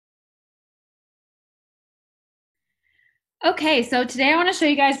Okay, so today I want to show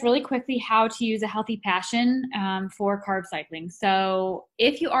you guys really quickly how to use a Healthy Passion for carb cycling. So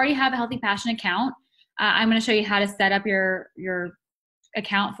if you already have a Healthy Passion account, I'm going to show you how to set up your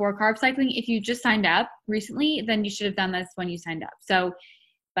account for carb cycling. If you just signed up recently, then you should have done this when you signed up.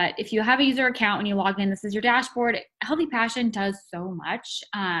 But if you have a user account and you log in, this is your dashboard. Healthy Passion does so much,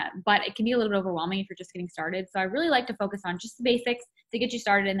 but it can be a little bit overwhelming if you're just getting started. So I really like to focus on just the basics to get you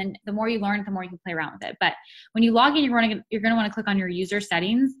started, and then the more you learn, the more you can play around with it. But when you log in, you're going to want to click on your user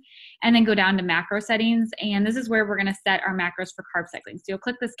settings and then go down to macro settings. And this is where we're going to set our macros for carb cycling. So you'll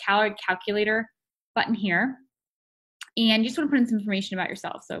click this calorie calculator button here, and you just want to put in some information about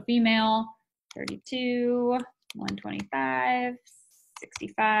yourself. So female, 32, 125,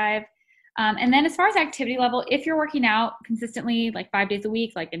 65. And then as far as activity level, if you're working out consistently, like 5 days a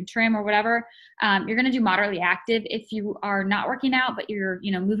week, like in trim or whatever, you're going to do moderately active. If you are not working out, but you're,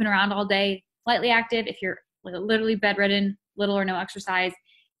 moving around all day, lightly active. If you're literally bedridden, little or no exercise.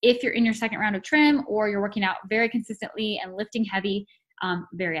 If you're in your second round of trim or you're working out very consistently and lifting heavy,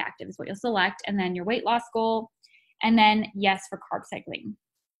 very active is what you'll select. And then your weight loss goal, and then yes for carb cycling.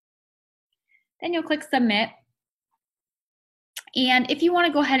 Then you'll click submit. And if you want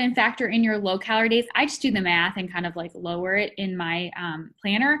to go ahead and factor in your low calorie days, I just do the math and kind of like lower it in my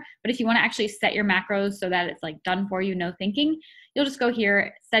planner. But if you want to actually set your macros so that it's like done for you, no thinking, you'll just go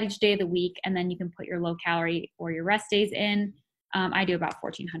here, set each day of the week, and then you can put your low calorie or your rest days in. I do about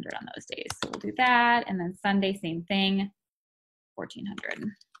 1,400 on those days. So we'll do that. And then Sunday, same thing,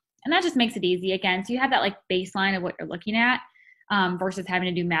 1,400. And that just makes it easy again. So you have that like baseline of what you're looking at versus having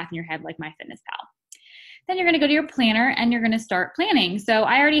to do math in your head like MyFitnessPal. Then you're going to go to your planner and you're going to start planning. So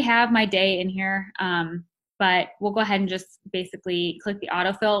I already have my day in here, but we'll go ahead and just basically click the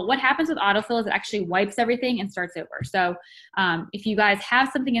autofill. What happens with autofill is it actually wipes everything and starts over. So if you guys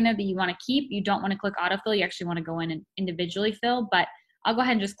have something in there that you want to keep, you don't want to click autofill. You actually want to go in and individually fill, but I'll go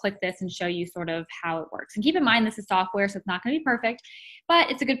ahead and just click this and show you sort of how it works. And keep in mind, this is software, so it's not going to be perfect,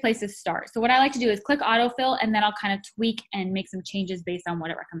 but it's a good place to start. So what I like to do is click autofill, and then I'll kind of tweak and make some changes based on what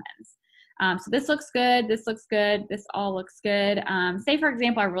it recommends. So this looks good, this looks good, this all looks good. Say for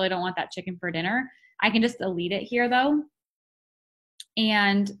example, I really don't want that chicken for dinner. I can just delete it here though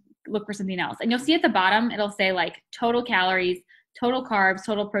and look for something else. And you'll see at the bottom, it'll say like total calories, total carbs,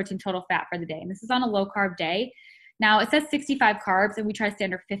 total protein, total fat for the day. And this is on a low carb day. Now it says 65 carbs and we try to stay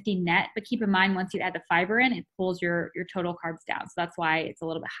under 50 net, but keep in mind once you add the fiber in, it pulls your total carbs down. So that's why it's a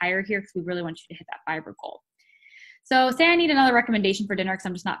little bit higher here because we really want you to hit that fiber goal. So say I need another recommendation for dinner because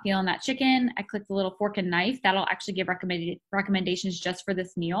I'm just not feeling that chicken. I click the little fork and knife. That'll actually give recommendations just for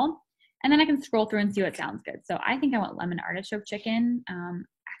this meal. And then I can scroll through and see what sounds good. So I think I want lemon artichoke chicken.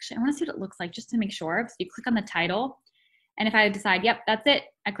 Actually, I want to see what it looks like just to make sure. So you click on the title. And if I decide, yep, that's it,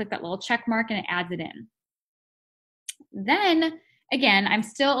 I click that little check mark and it adds it in. Then again, I'm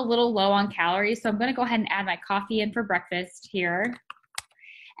still a little low on calories. So I'm going to go ahead and add my coffee in for breakfast here.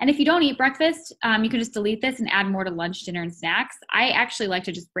 And if you don't eat breakfast, you can just delete this and add more to lunch, dinner, and snacks. I actually like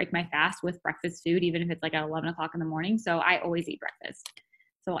to just break my fast with breakfast food, even if it's like at 11 o'clock in the morning. So I always eat breakfast.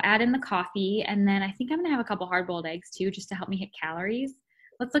 So I'll add in the coffee. And then I think I'm going to have a couple hard-boiled eggs too, just to help me hit calories.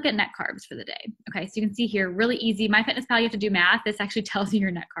 Let's look at net carbs for the day. Okay, so you can see here, really easy. MyFitnessPal, you have to do math. This actually tells you your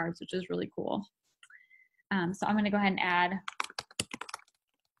net carbs, which is really cool. So I'm going to go ahead and add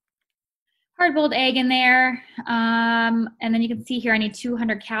hard-boiled egg in there. And then you can see here I need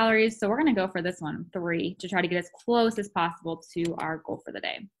 200 calories. So we're going to go for this one, 3, to try to get as close as possible to our goal for the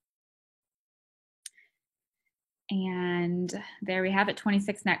day. And there we have it,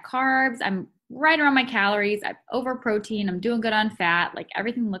 26 net carbs. I'm right around my calories. I'm over protein. I'm doing good on fat. Like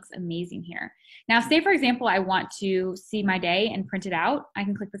everything looks amazing here. Now, say for example, I want to see my day and print it out. I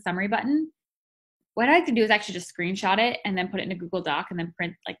can click the summary button. What I like to do is actually just screenshot it and then put it in a Google Doc and then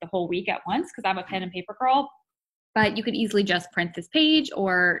print like the whole week at once because I'm a pen and paper girl. But you could easily just print this page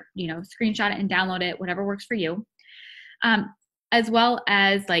or, screenshot it and download it, whatever works for you. As well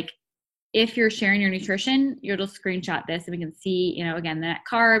as like if you're sharing your nutrition, you'll just screenshot this and we can see, again, the net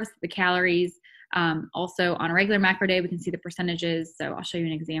carbs, the calories. Also on a regular macro day, we can see the percentages. So I'll show you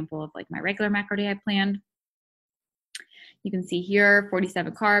an example of like my regular macro day I planned. You can see here,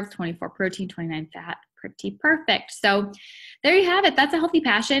 47 carbs, 24 protein, 29 fat, pretty perfect. So there you have it. That's a Healthy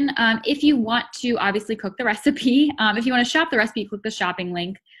Passion. If you want to obviously cook the recipe, if you want to shop the recipe, click the shopping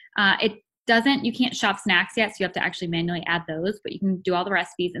link. You can't shop snacks yet, so you have to actually manually add those, but you can do all the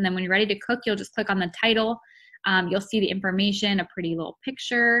recipes. And then when you're ready to cook, you'll just click on the title. You'll see the information, a pretty little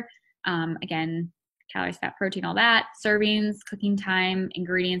picture. Again, calories, fat, protein, all that, servings, cooking time,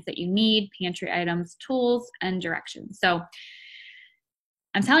 ingredients that you need, pantry items, tools, and directions. So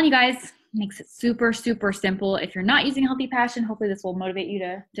I'm telling you guys, Makes it super, super simple. If you're not using Healthy Passion, hopefully this will motivate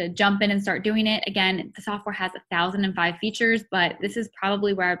you to jump in and start doing it. Again, the software has 1,005 features, but this is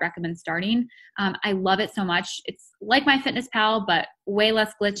probably where I'd recommend starting. I love it so much. It's like MyFitnessPal, but way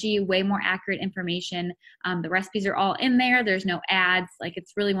less glitchy, way more accurate information. The recipes are all in there. There's no ads. Like,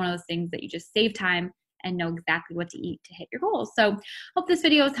 it's really one of those things that you just save time and know exactly what to eat to hit your goals. So hope this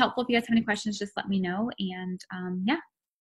video is helpful. If you guys have any questions, just let me know. And yeah,